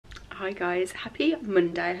Hi guys, happy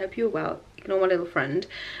Monday. I hope you're well. Ignore my little friend.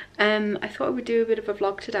 I thought I would do a bit of a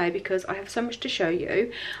vlog today because I have so much to show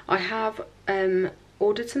you. I have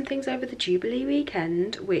ordered some things over the Jubilee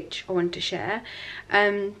weekend which I wanted to share.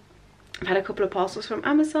 I've had a couple of parcels from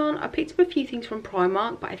Amazon. I picked up a few things from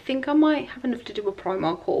Primark, but I think I might have enough to do a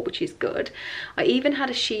Primark haul, which is good. I even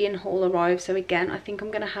had a Shein haul arrive, so again, I think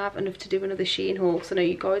I'm going to have enough to do another Shein haul. So I know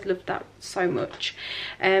you guys loved that so much.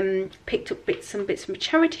 Picked up some bits from a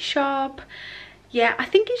charity shop. Yeah, I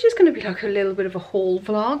think it's just going to be like a little bit of a haul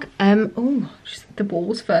vlog. Oh, just the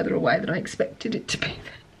wall's further away than I expected it to be.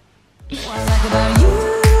 What I like about you,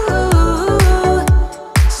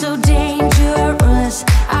 so dangerous,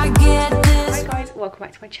 I get this. Hi guys, welcome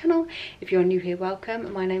back to my channel. If you're new here,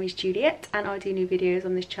 welcome. My name is Juliette and I do new videos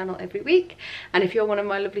on this channel every week. And if you're one of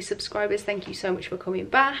my lovely subscribers, thank you so much for coming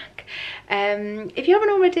back. If you haven't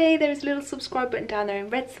already, there is a little subscribe button down there in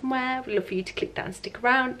red somewhere. We'd love for you to click that and stick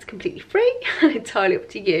around. It's completely free and entirely up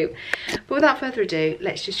to you. But without further ado,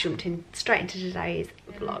 let's just jump straight into today's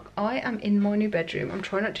vlog. I am in my new bedroom. I'm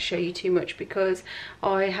trying not to show you too much because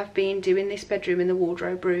I have been doing this bedroom in the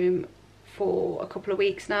wardrobe room for a couple of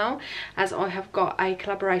weeks now, as I have got a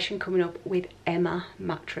collaboration coming up with Emma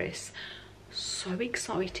Mattress. So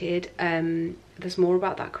excited. There's more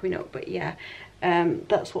about that coming up, but yeah,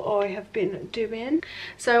 that's what I have been doing.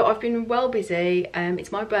 So I've been well busy.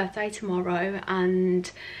 It's my birthday tomorrow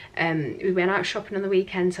and we went out shopping on the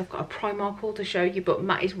weekend, so I've got a Primark haul to show you, but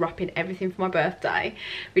Matt is wrapping everything for my birthday,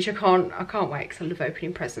 which I can't wait because I love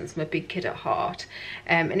opening presents. I'm a big kid at heart,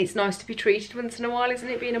 and it's nice to be treated once in a while, isn't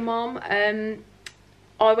it, being a mom?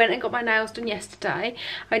 I went and got my nails done yesterday.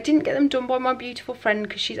 I didn't get them done by my beautiful friend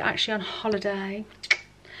because she's actually on holiday.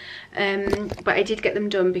 But I did get them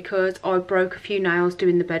done because I broke a few nails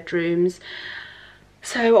doing the bedrooms.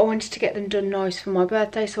 So I wanted to get them done nice for my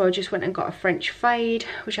birthday, so I just went and got a French fade,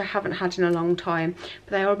 which I haven't had in a long time.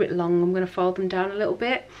 But they are a bit long. I'm going to fold them down a little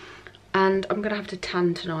bit. And I'm going to have to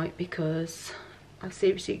tan tonight because I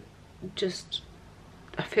seriously just...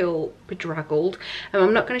 I feel bedraggled.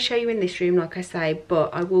 I'm not going to show you in this room, like I say,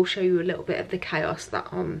 but I will show you a little bit of the chaos that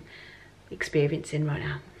I'm experiencing right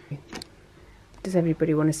now. Does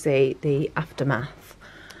everybody want to see the aftermath?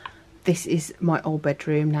 This is my old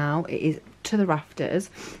bedroom now. It is to the rafters.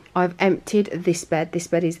 I've emptied this bed. This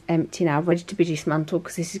bed is empty now, ready to be dismantled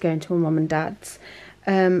because this is going to my mum and dad's.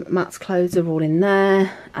 Matt's clothes are all in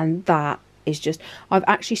there, and that is just... I've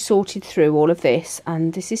actually sorted through all of this,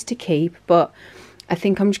 and this is to keep, but I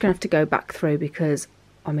think I'm just going to have to go back through because,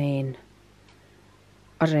 I mean,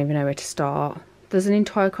 I don't even know where to start. There's an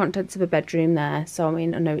entire contents of a bedroom there, so I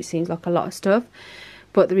mean, I know it seems like a lot of stuff,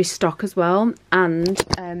 but there is stock as well. And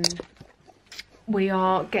we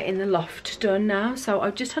are getting the loft done now. So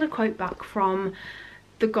I've just had a quote back from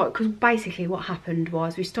the guy, because basically what happened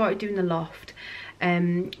was we started doing the loft.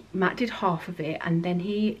 Matt did half of it and then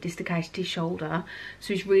he dislocated his shoulder,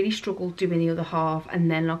 so he's really struggled doing the other half,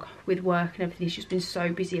 and then like with work and everything he's just been so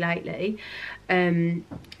busy lately,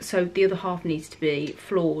 so the other half needs to be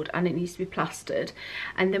floored and it needs to be plastered.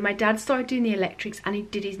 And then my dad started doing the electrics and he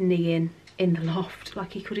did his knee in the loft,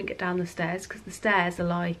 like he couldn't get down the stairs because the stairs are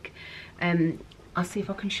like, I'll see if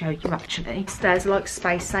I can show you actually. The stairs are like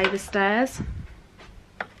space saver stairs.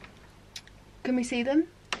 Can we see them?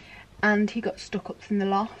 And he got stuck up in the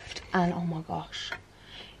loft and oh my gosh,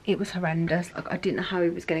 it was horrendous. Like I didn't know how he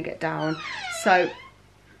was going to get down. So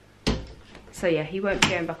yeah, he won't be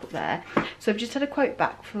going back up there. So I've just had a quote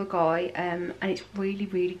back from the guy, and it's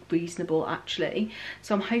really reasonable actually.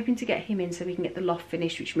 So I'm hoping to get him in so we can get the loft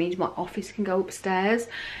finished, which means my office can go upstairs,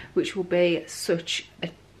 which will be such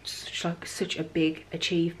a big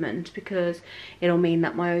achievement, because it'll mean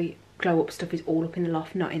that my glow up stuff is all up in the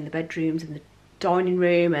loft, not in the bedrooms and the dining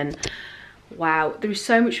room. And wow, there is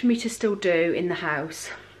so much for me to still do in the house,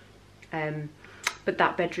 but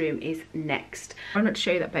that bedroom is next. I'm not to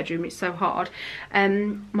show you that bedroom, it's so hard.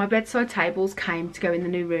 My bedside tables came to go in the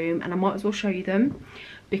new room, and I might as well show you them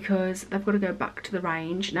because they've got to go back to the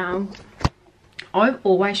range now. I've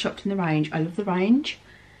always shopped in the range. I love the range.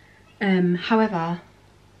 However,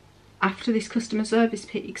 after this customer service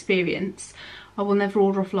experience, I will never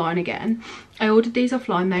order offline again. I ordered these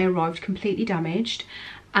offline, they arrived completely damaged,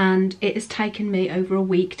 and it has taken me over a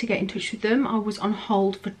week to get in touch with them. I was on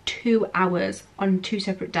hold for 2 hours on 2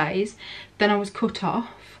 separate days. Then I was cut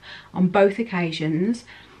off on both occasions.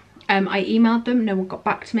 I emailed them, no one got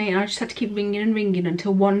back to me, and I just had to keep ringing and ringing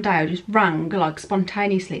until one day I just rang like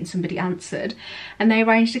spontaneously and somebody answered, and they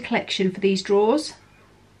arranged a collection for these drawers.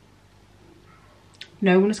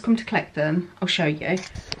 No one has come to collect them. I'll show you.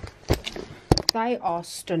 They are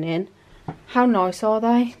stunning. How nice are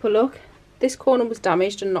they? But look, This corner was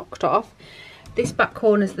damaged and knocked off. This back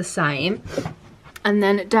corner's the same. And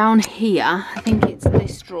then down here, I think it's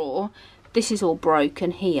this drawer. This is all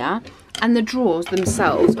broken here. And the drawers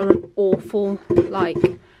themselves are an awful, like,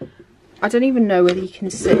 I don't even know whether you can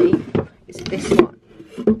see. It's this one.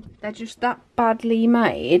 They're just that badly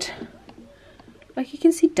made. Like, you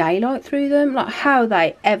can see daylight through them. Like, how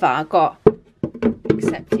they ever got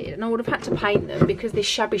accepted. And I would have had to paint them because this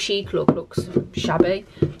shabby chic look looks shabby.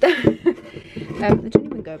 They don't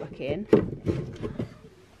even go back in.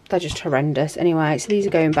 They're just horrendous. Anyway, so these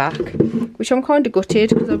are going back, which I'm kind of gutted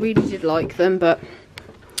because I really did like them, but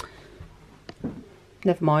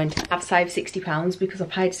never mind. I've saved £60 because I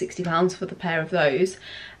paid £60 for the pair of those,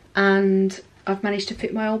 and I've managed to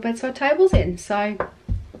fit my old bedside tables in, so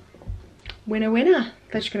winner winner.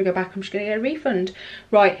 They're just going to go back. I'm just going to get a refund.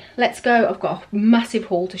 Right, let's go. I've got a massive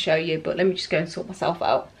haul to show you, but let me just go and sort myself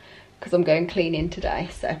out because I'm going cleaning today,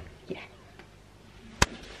 so yeah.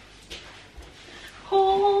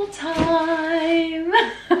 Haul time.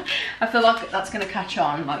 I feel like that's going to catch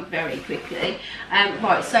on like very quickly.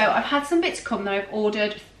 Right, so I've had some bits come that I've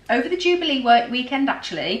ordered over the Jubilee weekend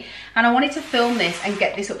actually, and I wanted to film this and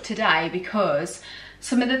get this up today because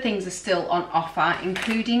some of the things are still on offer,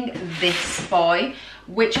 including this buy,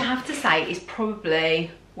 which I have to say is probably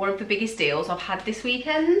one of the biggest deals I've had this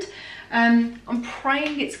weekend. I'm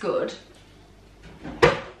praying it's good.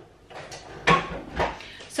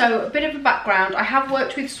 So a bit of a background, I have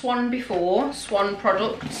worked with Swan before, Swan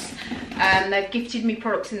products. They've gifted me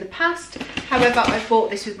products in the past. However, I bought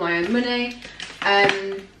this with my own money.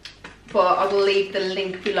 But I will leave the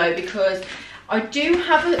link below because I do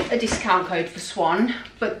have a discount code for Swan,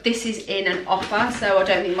 but this is in an offer, so I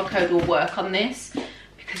don't think my code will work on this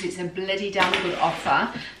because it's a bloody damn good offer.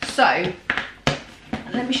 So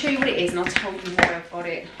let me show you what it is and I'll tell you why I've got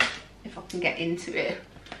it, if I can get into it.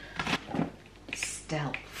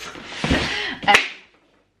 Stealth.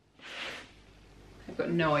 I've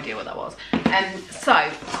got no idea what that was. So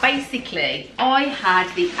basically I had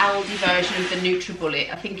the Aldi version of the NutriBullet.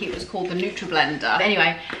 I think it was called the NutriBlender.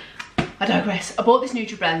 Anyway, I digress. I bought this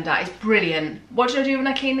NutriBlender. It's brilliant. What did I do when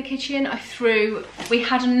I cleaned the kitchen? We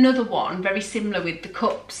had another one very similar with the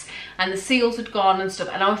cups and the seals had gone and stuff,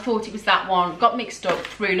 and I thought it was that one. Got mixed up,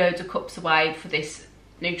 threw loads of cups away for this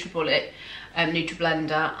NutriBullet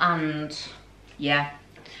NutriBlender, and yeah,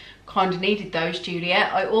 kind of needed those,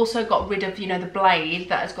 Juliet. I also got rid of, you know, the blade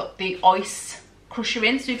that has got the ice crusher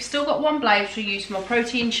in, so we've still got one blade to use for my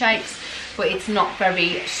protein shakes, but it's not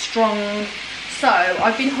very strong. So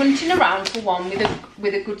I've been hunting around for one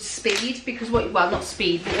with a good speed, because well, not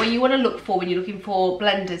speed, but what you want to look for when you're looking for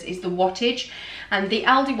blenders is the wattage, and the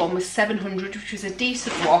Aldi one was 700, which was a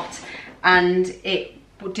decent watt, and it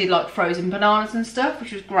did like frozen bananas and stuff,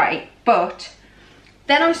 which was great. But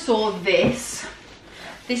then I saw this.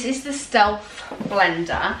 This is the Stealth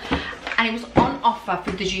blender, and it was on offer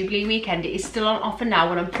for the Jubilee weekend. It is still on offer now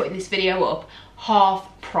when I'm putting this video up, half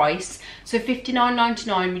price, so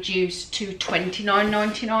 £59.99 reduced to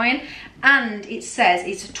 £29.99, and it says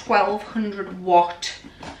it's a 1200 watt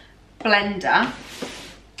blender,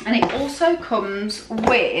 and it also comes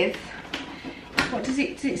with, what does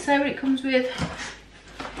it say what it comes with?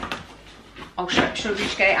 I'll show you,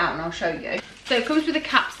 just get it out and I'll show you. So it comes with the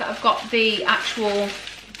caps that have got the actual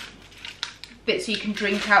bit so you can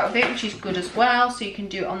drink out of it, which is good as well, so you can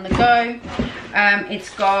do it on the go.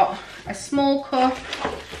 It's got a small cup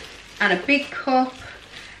and a big cup,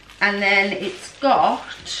 and then it's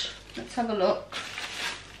got, let's have a look.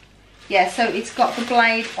 Yeah, so it's got the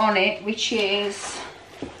blade on it, which is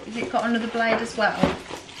it got another blade as well,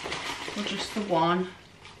 or just the one?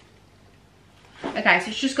 Okay, so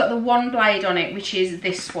it's just got the one blade on it, which is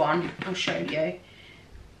this one. I'll show you.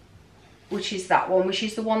 Which is that one, which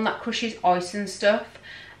is the one that crushes ice and stuff.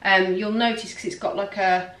 You'll notice because it's got like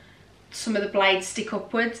some of the blades stick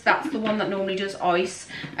upwards. That's the one that normally does ice.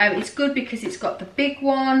 It's good because it's got the big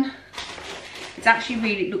one. It's actually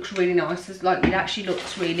really, it looks really nice. It's like, it actually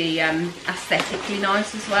looks really aesthetically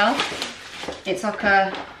nice as well. It's like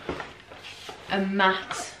a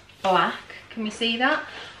matte black. Can we see that?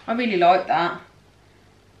 I really like that.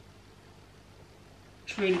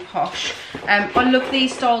 It's really posh. I love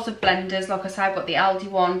these styles of blenders. Like I say, I've got the Aldi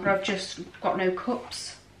one, but I've just got no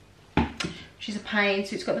cups, which is a pain.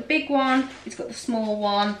 So it's got the big one, it's got the small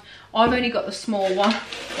one. I've only got the small one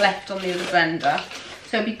left on the other blender,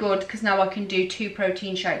 so it'll be good because now I can do 2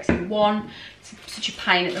 protein shakes in one. It's such a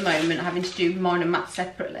pain at the moment having to do mine and Matt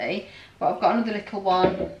separately, but I've got another little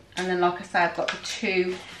one, and then like I say, I've got the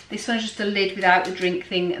 2. This one's just a lid without the drink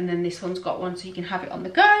thing, and then this one's got one so you can have it on the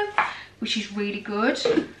go. which is really good.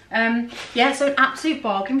 Yeah, so an absolute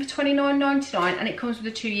bargain for £29.99, and it comes with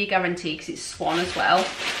a 2-year guarantee because it's Swan as well.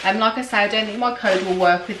 Like I say, I don't think my code will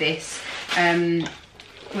work with this,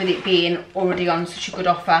 with it being already on such a good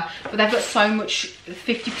offer, but they've got so much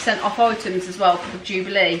 50% off items as well for the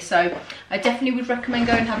Jubilee, so I definitely would recommend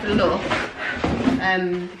going and have a look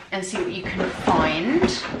and see what you can find.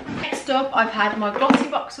 Next up, I've had my Glossy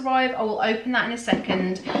Box arrive. I will open that in a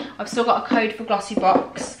second. I've still got a code for Glossy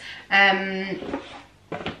Box. Yeah,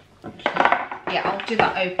 I'll do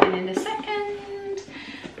that open in a second.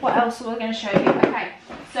 What else am I going to show you? Okay,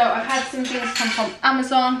 so I've had some things come from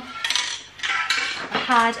Amazon. I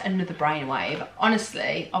had another brainwave.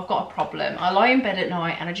 Honestly, I've got a problem. I lie in bed at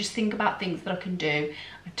night and I just think about things that I can do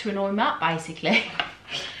to annoy Matt, basically.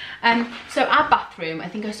 So our bathroom, I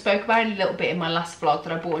think I spoke about it a little bit in my last vlog,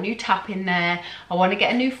 that I bought a new tap in there. I want to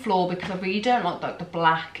get a new floor because I really don't like the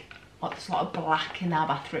black. Like, there's a lot of black in our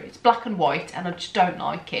bathroom. It's black and white and I just don't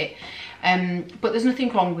like it. But there's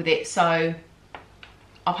nothing wrong with it, so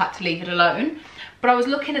I've had to leave it alone. But I was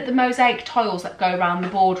looking at the mosaic tiles that go around the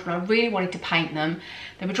border and I really wanted to paint them.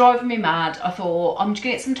 They were driving me mad. I thought, I'm just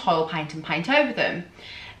gonna get some tile paint and paint over them.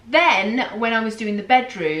 Then when I was doing the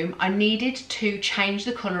bedroom, I needed to change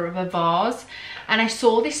the colour of a vase, and I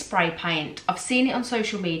saw this spray paint. I've seen it on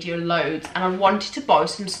social media loads and I wanted to buy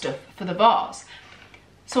some stuff for the vase.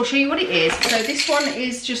 So I'll show you what it is. So this one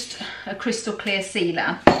is just a crystal clear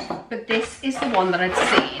sealer, but this is the one that I'd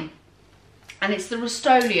seen, and it's the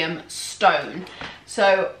Rust-Oleum Stone.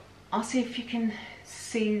 So I'll see if you can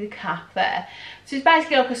see the cap there. So it's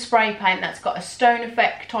basically like a spray paint that's got a stone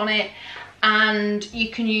effect on it, and you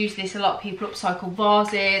can use this. A lot of people upcycle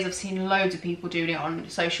vases. I've seen loads of people doing it on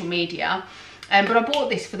social media. But I bought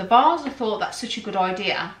this for the vase. I thought that's such a good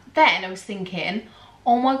idea. Then I was thinking,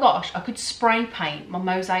 oh my gosh, I could spray paint my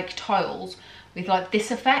mosaic tiles with like this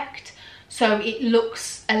effect, so it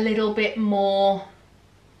looks a little bit more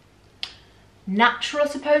natural, I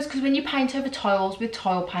suppose, because when you paint over tiles with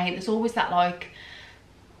tile paint, there's always that, like,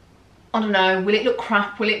 I don't know, will it look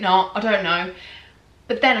crap, will it not, I don't know.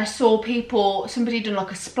 But then I saw somebody done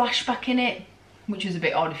like a splashback in it, which was a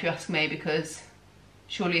bit odd if you ask me, because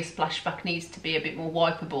surely a splashback needs to be a bit more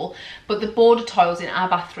wipeable. But the border tiles in our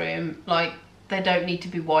bathroom, like, they don't need to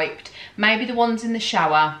be wiped. Maybe the ones in the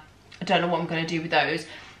shower, I don't know what I'm going to do with those.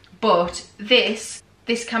 But this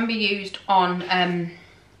can be used on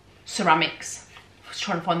ceramics. I was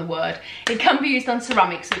trying to find the word. It can be used on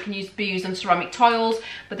ceramics, so it can be used on ceramic tiles.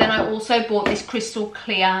 But then I also bought this crystal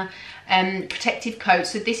clear protective coat.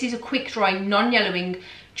 So this is a quick drying, non-yellowing,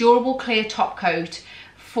 durable clear top coat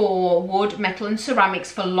for wood, metal and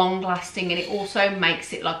ceramics for long lasting, and it also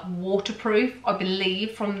makes it like waterproof, I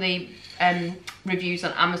believe, from the reviews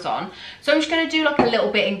on Amazon. So I'm just going to do like a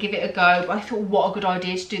little bit and give it a go, but I thought what a good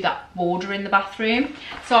idea to do that border in the bathroom.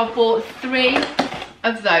 So I've bought 3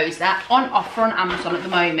 of those. They're on offer on Amazon at the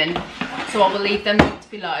moment, so I will leave them links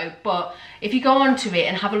below. But if you go onto it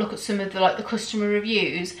and have a look at some of the customer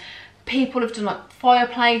reviews, people have done like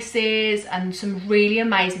fireplaces and some really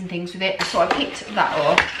amazing things with it. So I picked that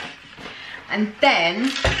up, and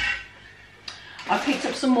then I picked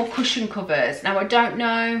up some more cushion covers. Now I don't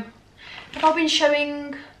know, have I been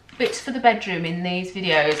showing bits for the bedroom in these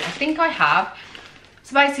videos? I think I have.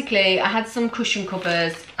 So basically I had some cushion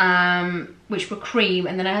covers which were cream,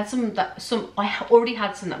 and then I had I already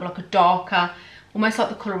had some that were like a darker, almost like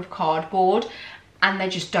the colour of cardboard, and they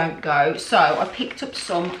just don't go. So I picked up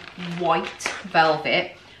some white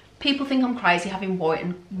velvet. People think I'm crazy having white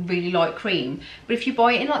and really light cream, but if you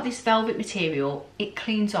buy it in like this velvet material, it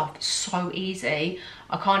cleans off so easy.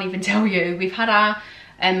 I can't even tell you. We've had our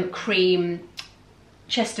cream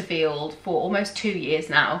Chesterfield for almost 2 years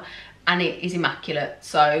now, and it is immaculate,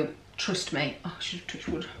 so trust me. Oh, I should have touched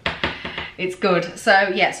wood. It's good.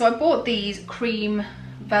 So yeah, so I bought these cream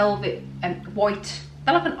velvet and white,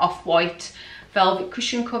 they're like an off-white velvet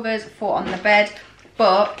cushion covers for on the bed,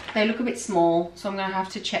 but they look a bit small, so I'm gonna have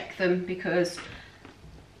to check them because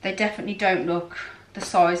they definitely don't look the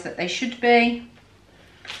size that they should be.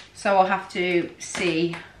 So I'll have to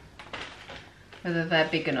see whether they're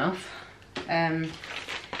big enough.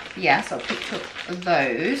 Yeah, so I picked up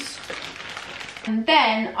those. And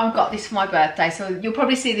then I got this for my birthday, so you'll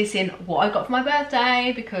probably see this in what I got for my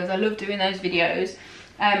birthday because I love doing those videos.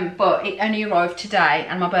 But it only arrived today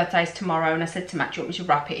and my birthday's tomorrow, and I said to Matt, do you want me to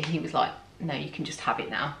wrap it? And he was like, no, you can just have it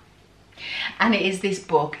now. and it is this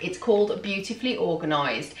book. It's called Beautifully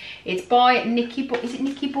Organised. It's by Nikki is it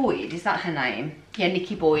Nikki Boyd? Is that her name? Yeah,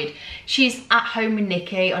 Nikki Boyd. She's At Home with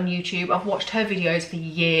Nikki on YouTube. I've watched her videos for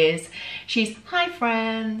years. She's, hi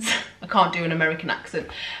friends. I can't do an American accent,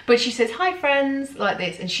 but she says hi friends like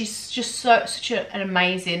this, and she's just such an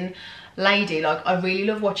amazing lady. Like, I really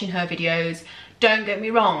love watching her videos. Don't get me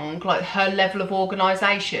wrong, like, her level of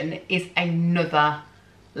organisation is another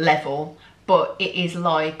level, but it is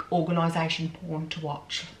like organisation porn to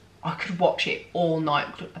watch. I could watch it all night,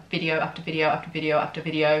 video after video after video after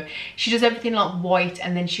video. She does everything like white,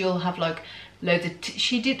 and then she'll have like loads of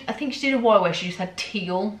I think she did a while where she just had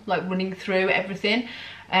teal like running through everything.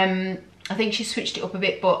 I think she switched it up a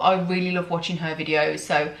bit, but I really love watching her videos.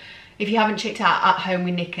 So if you haven't checked out At Home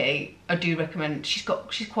with Nikki, I do recommend. She's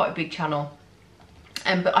quite a big channel.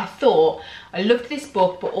 But I thought I loved this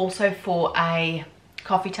book, but also for a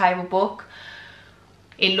coffee table book.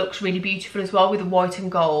 It looks really beautiful as well with the white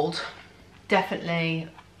and gold. Definitely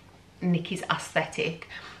Nikki's aesthetic.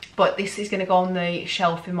 But this is going to go on the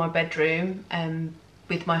shelf in my bedroom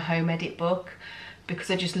with my home edit book,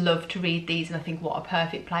 because I just love to read these, and I think what a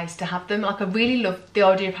perfect place to have them. Like, I really love the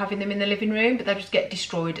idea of having them in the living room, but they just get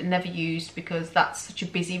destroyed and never used because that's such a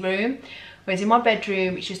busy room. Whereas in my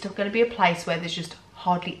bedroom, it's just going to be a place where there's just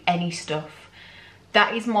hardly any stuff.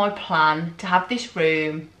 That is my plan, to have this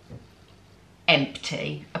room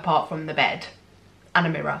empty apart from the bed and a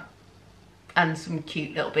mirror and some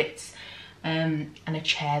cute little bits, and a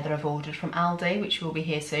chair that I've ordered from Aldi, which will be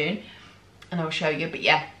here soon, and I'll show you. But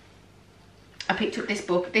yeah, I picked up this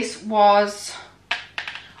book. This was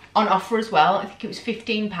on offer as well. I think it was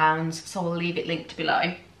 £15, so I'll leave it linked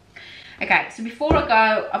below. Okay, so before I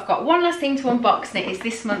go, I've got one last thing to unbox, and it is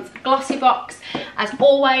this month's Glossy box. As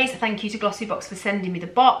always, thank you to Glossy Box for sending me the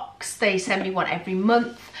box. They send me one every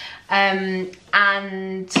month. And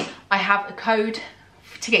I have a code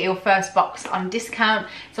to get your first box on discount,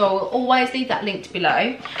 so I will always leave that linked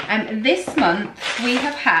below. And this month we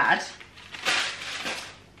have had,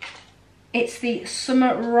 it's the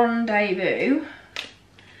Summer Rendezvous,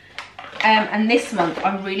 and this month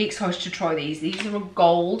I'm really excited to try these. These are a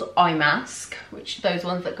gold eye mask, which are those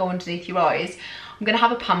ones that go underneath your eyes. I'm going to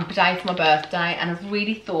have a pamper day for my birthday, and I've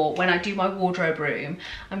really thought when I do my wardrobe room,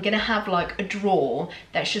 I'm going to have like a drawer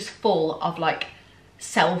that's just full of like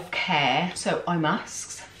self-care. So eye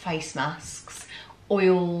masks, face masks,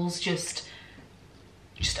 oils, just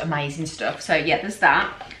amazing stuff. So yeah, there's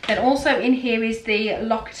that. Then also in here is the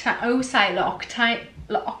L'Occitane.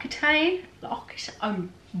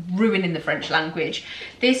 I'm ruining the French language.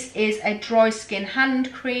 This is a dry skin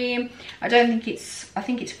hand cream. I think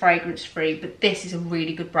it's fragrance free, but this is a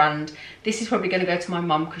really good brand. This is probably going to go to my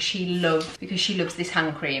mum because she loves this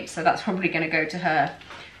hand cream, so that's probably going to go to her.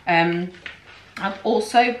 I've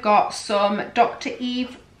also got some Dr.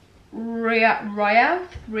 Eve Royale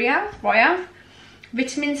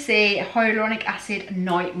Vitamin C Hyaluronic Acid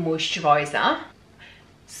Night Moisturiser.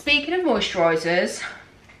 Speaking of moisturisers,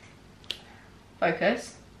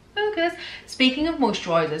 focus. Speaking of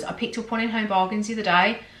moisturisers, I picked up one in Home Bargains the other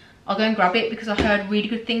day. I'll go and grab it because I heard really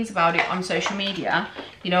good things about it on social media.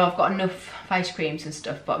 You know, I've got enough face creams and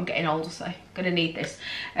stuff, but I'm getting older, so I'm gonna need this.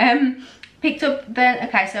 Picked up then,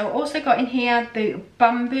 okay, so I also got in here the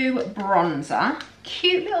Bamboo Bronzer.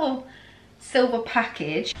 Cute little silver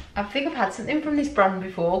package. I think I've had something from this brand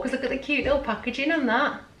before, because look at the cute little packaging on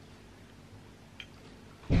that.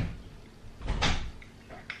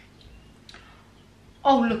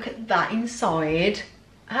 Oh, look at that inside.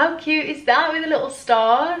 How cute is that with the little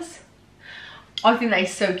stars? I think that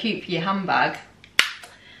is so cute for your handbag.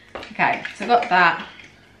 Okay, so I got that.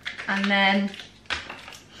 And then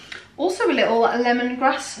also a little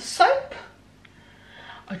lemongrass soap.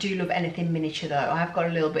 I do love anything miniature though. I have got a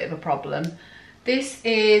little bit of a problem. This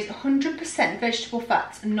is 100% vegetable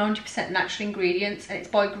fats and 90% natural ingredients, and it's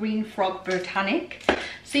by Green Frog Botanic.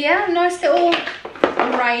 So yeah, nice little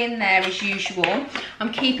array in there as usual.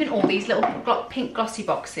 I'm keeping all these little pink glossy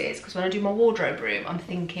boxes because when I do my wardrobe room, I'm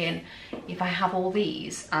thinking if I have all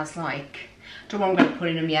these as like, don't know what I'm going to put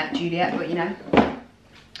in them yet, Juliette, but you know,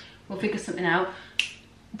 we'll figure something out.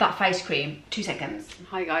 That face cream, 2 seconds.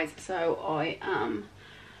 Hi guys, so I am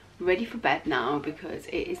ready for bed now because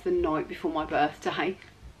it is the night before my birthday.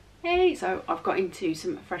 Hey, so I've got into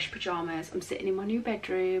some fresh pajamas. I'm sitting in my new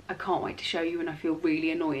bedroom. I can't wait to show you, and I feel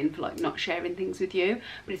really annoying for like not sharing things with you,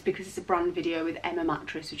 but it's because it's a brand video with Emma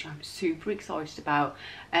Mattress, which I'm super excited about.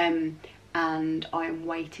 And I am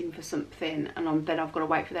waiting for something, and then I've got to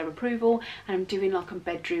wait for their approval, and I'm doing like a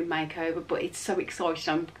bedroom makeover, but it's so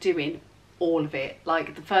exciting. I'm doing all of it.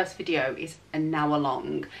 Like the first video is an hour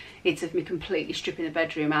long. It's of me completely stripping the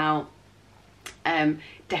bedroom out,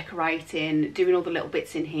 decorating, doing all the little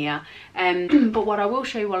bits in here. But what I will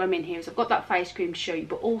show you while I'm in here is I've got that face cream to show you,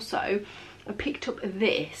 but also I picked up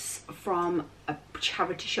this from a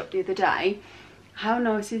charity shop the other day. How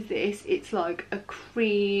nice is this? It's like a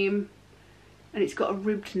cream and it's got a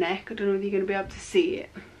ribbed neck. I don't know if you're going to be able to see it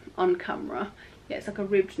on camera. Yeah, it's like a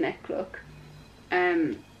ribbed neck look.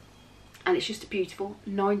 And it's just a beautiful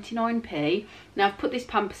 99p. Now I've put this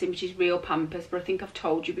Pampers in, which is real Pampers, but I think I've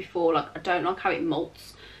told you before, like I don't like how it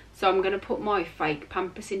molts, so I'm going to put my fake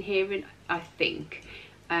Pampers in here, I think.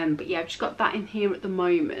 But yeah, I've just got that in here at the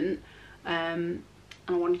moment, and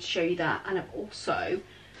I wanted to show you that. And I've also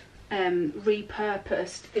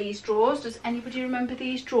repurposed these drawers. Does anybody remember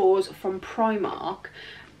these drawers from Primark?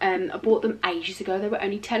 I bought them ages ago. They were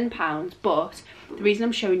only £10, but the reason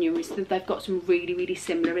I'm showing you is that they've got some really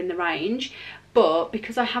similar in the range. But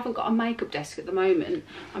because I haven't got a makeup desk at the moment,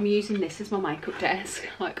 I'm using this as my makeup desk.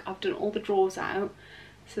 Like, I've done all the drawers out.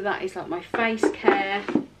 So that is like my face care,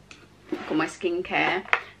 I've got my skincare.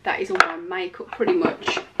 That is all my makeup pretty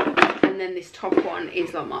much. And then this top one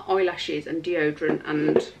is like my eyelashes and deodorant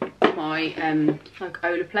and my like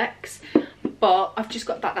Olaplex. But I've just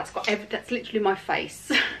got that. That's literally my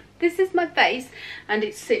face. This is my face, and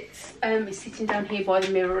it sits. It's sitting down here by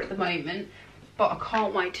the mirror at the moment. But I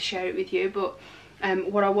can't wait to share it with you. But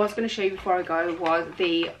what I was going to show you before I go was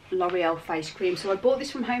the L'Oreal face cream. So I bought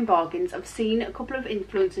this from Home Bargains. I've seen a couple of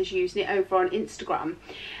influencers using it over on Instagram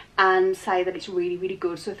and say that it's really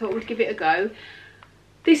good. So I thought we'd give it a go.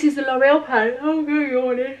 This is the L'Oreal Paris. Oh, good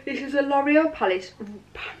morning. This is the L'Oreal Paris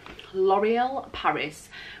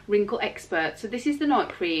Wrinkle Expert. So this is the night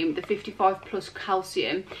cream, the 55+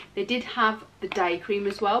 calcium. They did have the day cream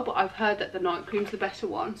as well, but I've heard that the night cream's the better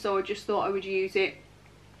one, so I just thought I would use it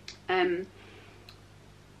for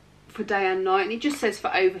day and night. And it just says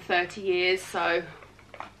for over 30 years, so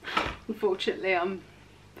unfortunately I'm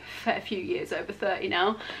a fair few years over 30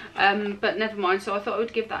 now, but never mind. So I thought I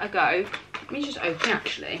would give that a go. Let me just open it,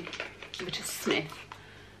 actually, give it a sniff.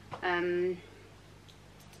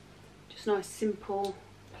 Just nice simple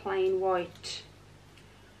plain white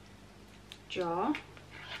jar.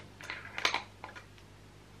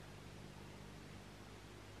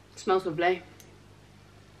 It smells lovely.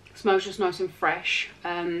 It smells just nice and fresh.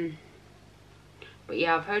 But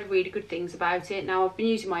yeah, I've heard really good things about it. Now I've been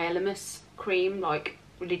using my Elemis cream like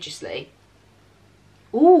religiously.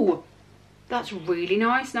 Ooh, that's really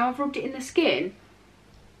nice. Now I've rubbed it in the skin.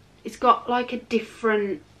 It's got like a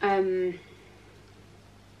different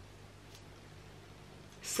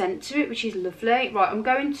scent to it, which is lovely. Right, I'm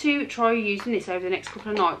going to try using this over the next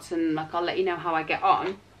couple of nights, and like I'll let you know how I get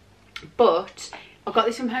on. But I got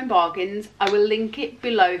this from Home Bargains. I will link it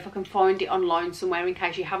below if I can find it online somewhere, in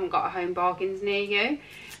case you haven't got a Home Bargains near you.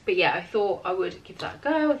 But yeah, I thought I would give that a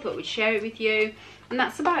go. I thought we'd share it with you, and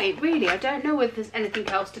that's about it really. I don't know whether there's anything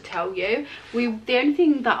else to tell you. The only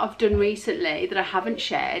thing that I've done recently that I haven't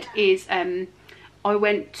shared is I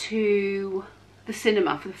went to the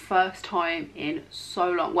cinema for the first time in so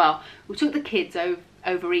long. Well, we took the kids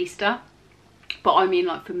over Easter, but I mean,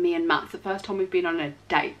 like, for me and Matt, it's the first time we've been on a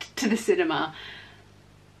date to the cinema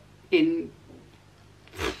in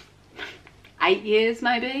 8 years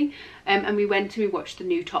maybe. And we went and we watched the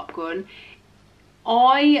new Top Gun.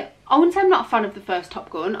 I wouldn't say I'm not a fan of the first Top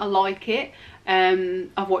Gun. I like it.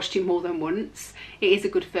 I've watched it more than once. It is a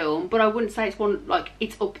good film, but I wouldn't say it's one, like,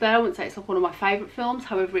 it's up there. I wouldn't say it's like one of my favourite films.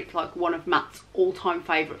 However, it's like one of Matt's all-time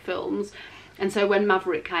favourite films. And so when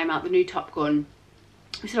Maverick came out, the new Top Gun,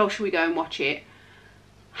 we said, oh, should we go and watch it?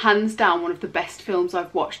 Hands down, one of the best films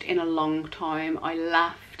I've watched in a long time. I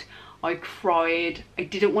laughed, I cried, I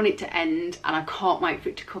didn't want it to end, and I can't wait for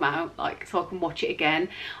it to come out, like, so I can watch it again.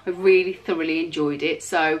 I really thoroughly enjoyed it.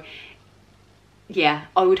 So yeah,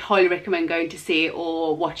 I would highly recommend going to see it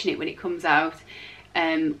or watching it when it comes out.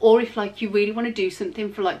 Or if, like, you really want to do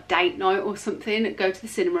something for like date night or something, go to the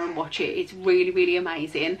cinema and watch it. It's really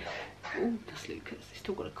amazing. Oh, that's Lucas, he's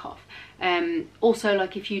still got a cough. Also,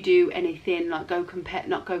 like, if you do anything like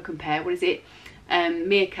what is it,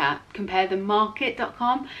 Meerkat,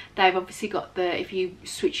 comparethemarket.com. They've obviously got the, if you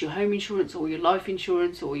switch your home insurance or your life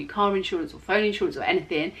insurance or your car insurance or phone insurance or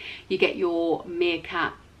anything, you get your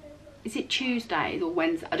Meerkat, is it Tuesdays or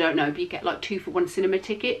Wednesdays? I don't know, but you get like 2-for-1 cinema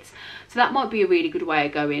tickets. So that might be a really good way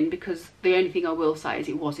of going, because the only thing I will say is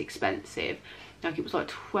it was expensive. Like, it was like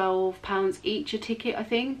 £12 each a ticket, I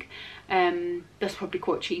think. That's probably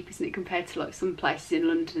quite cheap, isn't it, compared to like some places in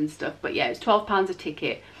London and stuff. But yeah, it was £12 a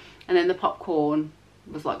ticket, and then the popcorn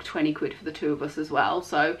was like 20 quid for the two of us as well.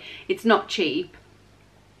 So it's not cheap.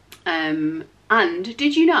 And And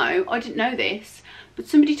did you know, I didn't know this, but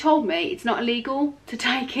somebody told me it's not illegal to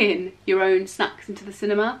take in your own snacks into the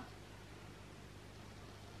cinema.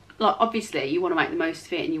 Like, obviously you want to make the most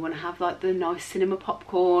of it and you want to have like the nice cinema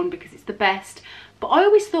popcorn because it's the best. But I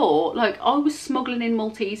always thought, like, I was smuggling in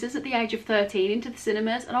Maltesers at the age of 13 into the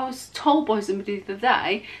cinemas, and I was told by somebody the other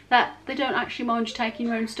day that they don't actually mind you taking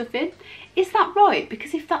your own stuff in. Is that right?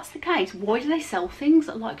 Because if that's the case, why do they sell things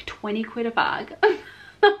at like 20 quid a bag?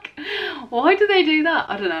 Like, why do they do that?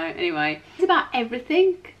 I don't know. Anyway, it's about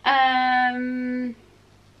everything. I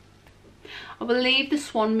will leave the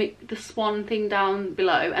swan thing down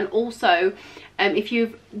below, and also if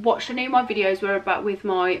you've watched any of my videos where about with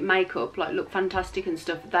my makeup, like Look Fantastic and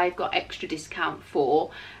stuff, they've got extra discount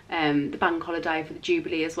for the bank holiday for the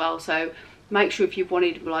Jubilee as well. So make sure if you've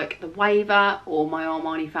wanted like the Waver or my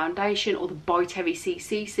Armani foundation or the Bite Heavy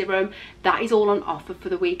CC serum, that is all on offer for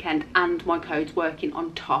the weekend, and my code's working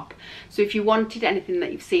on top. So if you wanted anything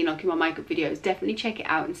that you've seen like in my makeup videos, definitely check it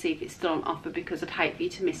out and see if it's still on offer, because I'd hate for you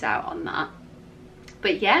to miss out on that.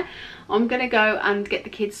 But yeah, I'm gonna go and get the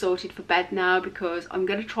kids sorted for bed now, because I'm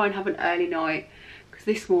gonna try and have an early night, because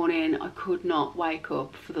this morning I could not wake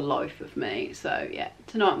up for the life of me. So yeah,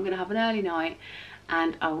 tonight I'm gonna have an early night,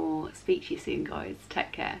 and I will speak to you soon, guys.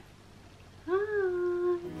 Take care.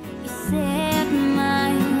 Bye.